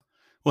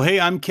Well,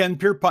 hey, I'm Ken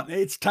Pierpont.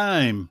 It's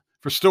time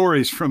for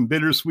stories from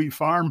Bittersweet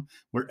Farm,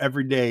 where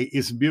every day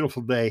is a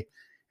beautiful day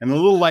and the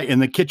little light in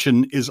the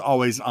kitchen is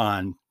always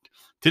on.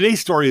 Today's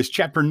story is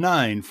chapter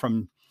 9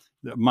 from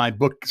my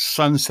book,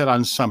 Sunset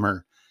on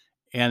Summer,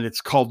 and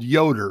it's called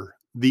Yoder,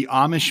 the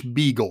Amish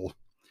Beagle.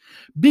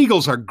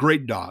 Beagles are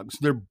great dogs.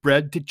 They're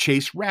bred to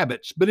chase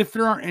rabbits, but if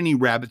there aren't any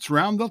rabbits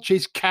around, they'll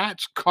chase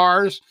cats,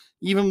 cars,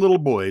 even little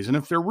boys. And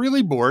if they're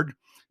really bored,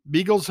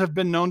 beagles have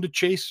been known to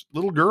chase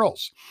little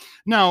girls.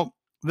 Now,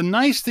 the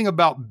nice thing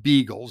about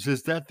beagles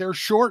is that they're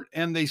short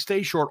and they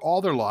stay short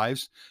all their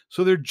lives,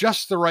 so they're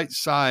just the right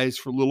size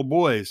for little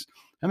boys.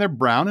 And they're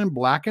brown and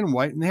black and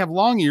white, and they have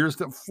long ears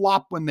that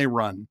flop when they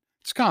run.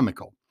 It's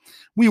comical.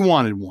 We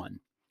wanted one.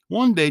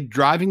 One day,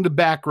 driving the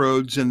back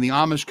roads in the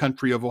Amish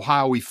country of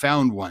Ohio, we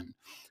found one.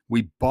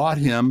 We bought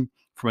him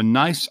from a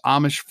nice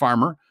Amish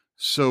farmer,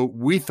 so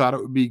we thought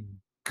it would be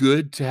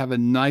good to have a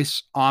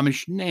nice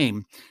Amish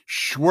name.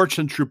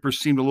 Schwarzentrooper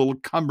seemed a little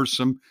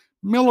cumbersome.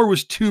 Miller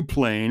was too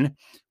plain.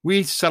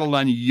 We settled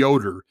on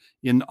Yoder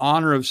in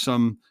honor of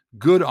some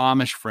good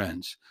Amish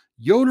friends.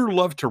 Yoder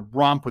loved to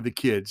romp with the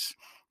kids.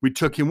 We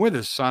took him with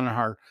us on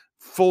our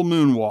full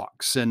moon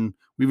walks, and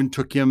we even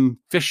took him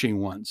fishing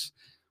once.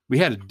 We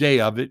had a day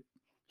of it.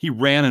 He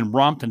ran and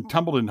romped and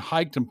tumbled and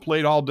hiked and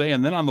played all day.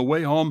 And then on the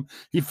way home,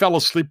 he fell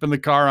asleep in the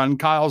car on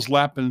Kyle's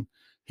lap, and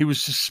he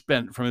was just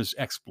spent from his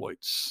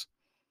exploits.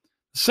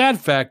 The sad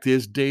fact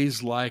is,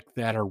 days like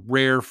that are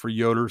rare for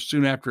Yoder.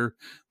 Soon after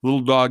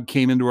little dog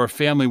came into our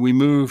family, we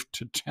moved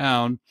to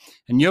town,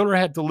 and Yoder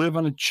had to live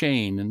on a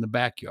chain in the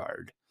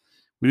backyard.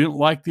 We didn't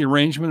like the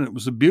arrangement. It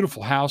was a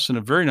beautiful house in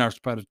a very nice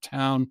part of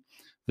town.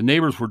 The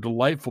neighbors were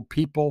delightful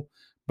people,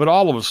 but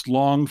all of us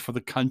longed for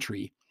the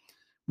country.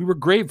 We were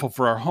grateful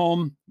for our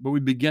home, but we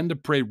began to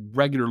pray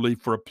regularly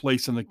for a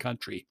place in the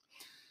country.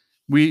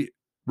 We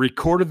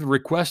recorded the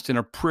request in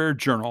a prayer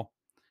journal,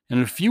 and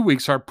in a few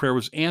weeks, our prayer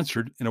was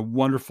answered in a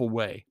wonderful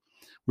way.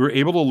 We were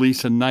able to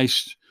lease a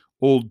nice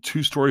old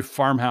 2-story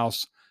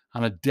farmhouse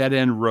on a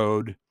dead-end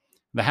road.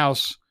 The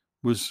house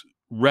was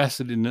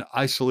rested in an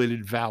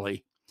isolated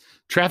valley.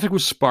 Traffic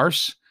was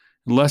sparse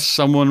unless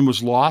someone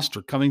was lost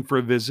or coming for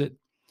a visit.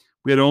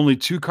 We had only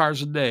 2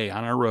 cars a day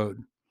on our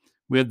road.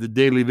 We had the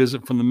daily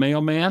visit from the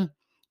mailman,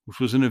 which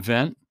was an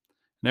event.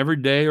 And every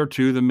day or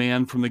two, the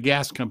man from the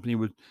gas company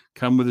would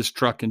come with his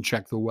truck and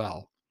check the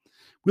well.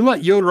 We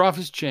let Yoder off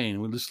his chain,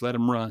 and we just let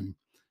him run.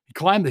 He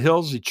climbed the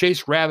hills, he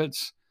chased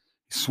rabbits,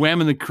 he swam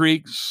in the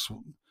creeks,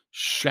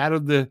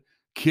 shadowed the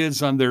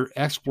kids on their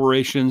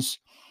explorations.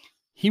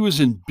 He was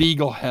in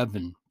beagle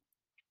heaven.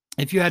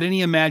 If you had any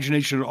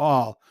imagination at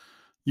all,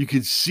 you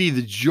could see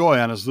the joy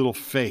on his little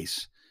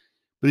face.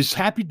 But his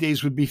happy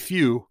days would be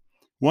few.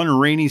 One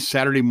rainy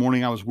Saturday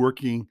morning, I was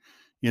working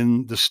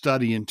in the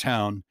study in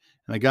town,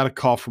 and I got a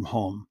call from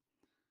home.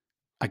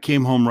 I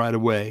came home right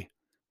away.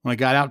 When I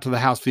got out to the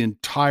house, the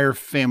entire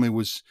family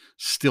was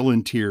still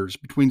in tears.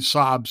 Between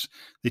sobs,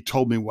 they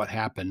told me what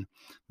happened.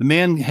 The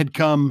man had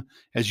come,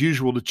 as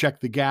usual, to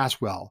check the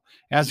gas well.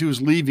 As he was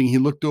leaving, he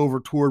looked over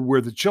toward where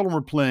the children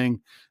were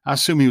playing. I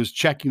assume he was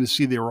checking to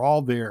see they were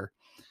all there.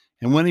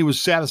 And when he was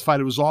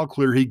satisfied it was all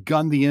clear, he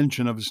gunned the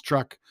engine of his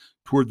truck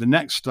toward the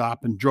next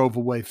stop and drove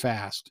away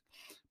fast.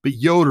 But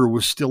Yoder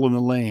was still in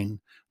the lane.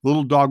 The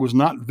little dog was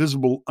not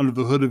visible under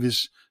the hood of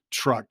his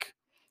truck.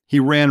 He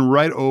ran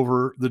right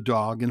over the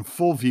dog in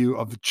full view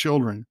of the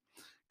children.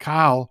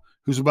 Kyle,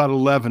 who's about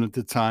 11 at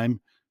the time,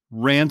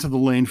 ran to the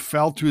lane,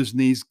 fell to his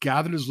knees,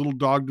 gathered his little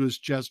dog to his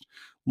chest.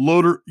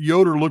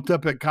 Yoder looked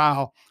up at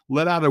Kyle,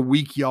 let out a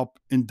weak yelp,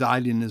 and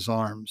died in his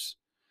arms.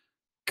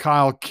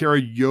 Kyle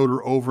carried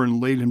Yoder over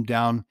and laid him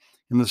down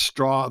in the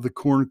straw of the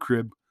corn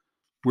crib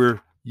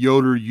where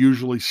Yoder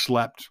usually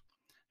slept.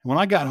 And when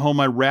I got home,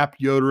 I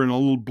wrapped Yoder in a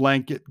little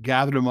blanket,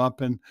 gathered him up,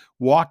 and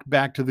walked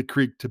back to the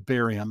creek to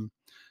bury him.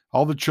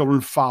 All the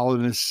children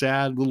followed in a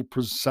sad little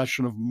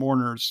procession of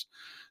mourners.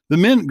 The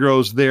mint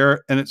grows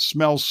there, and it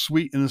smells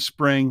sweet in the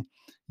spring.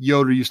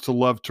 Yoder used to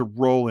love to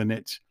roll in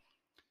it.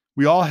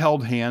 We all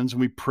held hands,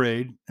 and we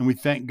prayed, and we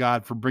thanked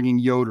God for bringing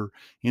Yoder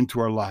into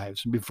our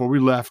lives. And before we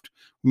left,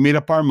 we made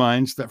up our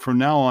minds that from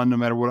now on, no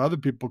matter what other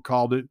people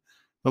called it,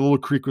 the little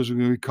creek was going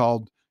to be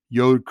called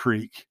Yoder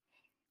Creek.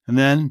 And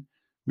then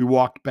we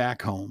walked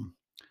back home.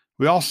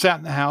 We all sat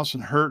in the house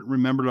and hurt and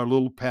remembered our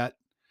little pet.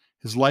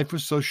 His life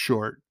was so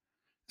short.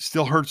 It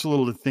still hurts a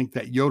little to think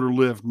that Yoder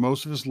lived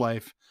most of his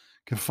life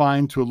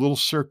confined to a little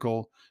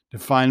circle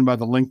defined by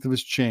the length of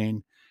his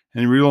chain,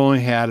 and he really only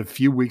had a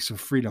few weeks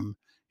of freedom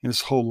in his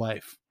whole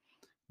life.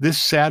 This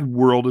sad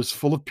world is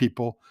full of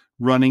people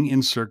running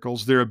in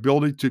circles. Their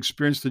ability to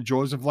experience the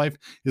joys of life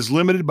is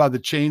limited by the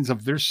chains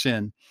of their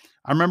sin.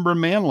 I remember a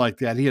man like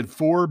that. He had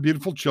 4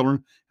 beautiful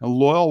children, a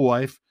loyal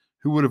wife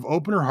who would have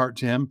opened her heart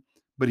to him,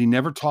 but he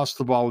never tossed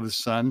the ball with his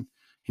son.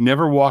 He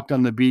never walked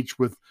on the beach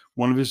with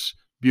one of his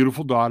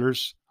beautiful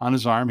daughters on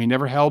his arm. He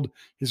never held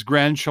his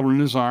grandchildren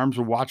in his arms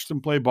or watched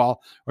them play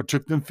ball or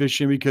took them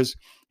fishing because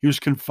he was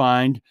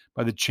confined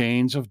by the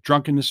chains of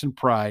drunkenness and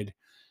pride.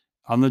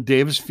 On the day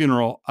of his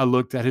funeral, I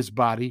looked at his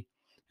body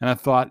and I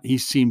thought he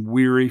seemed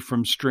weary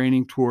from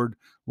straining toward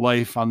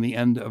life on the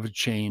end of a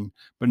chain,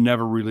 but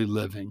never really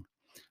living.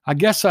 I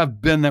guess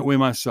I've been that way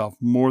myself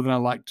more than I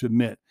like to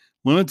admit,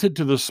 limited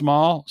to the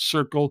small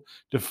circle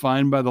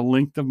defined by the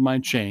length of my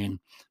chain.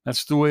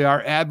 That's the way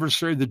our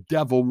adversary, the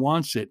devil,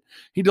 wants it.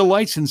 He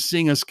delights in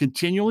seeing us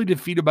continually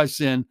defeated by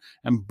sin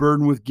and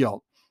burdened with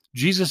guilt.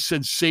 Jesus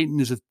said Satan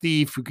is a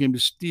thief who came to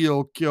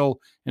steal, kill,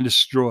 and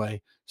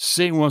destroy.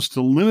 Satan wants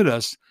to limit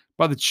us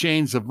by the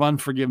chains of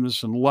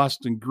unforgiveness and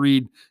lust and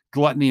greed,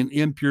 gluttony and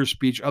impure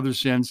speech, other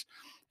sins,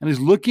 and is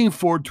looking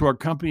forward to our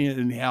company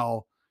in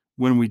hell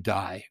when we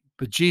die.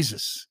 But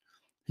Jesus,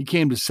 he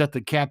came to set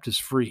the captives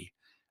free.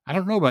 I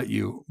don't know about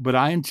you, but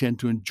I intend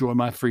to enjoy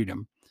my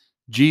freedom.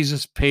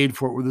 Jesus paid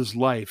for it with his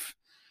life,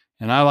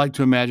 and I like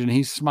to imagine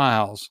he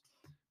smiles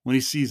when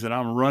he sees that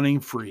I'm running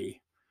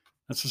free.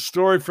 That's a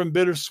story from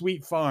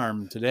Bittersweet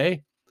Farm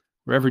today,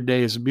 where every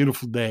day is a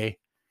beautiful day,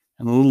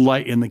 and the little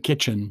light in the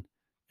kitchen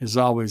is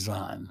always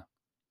on.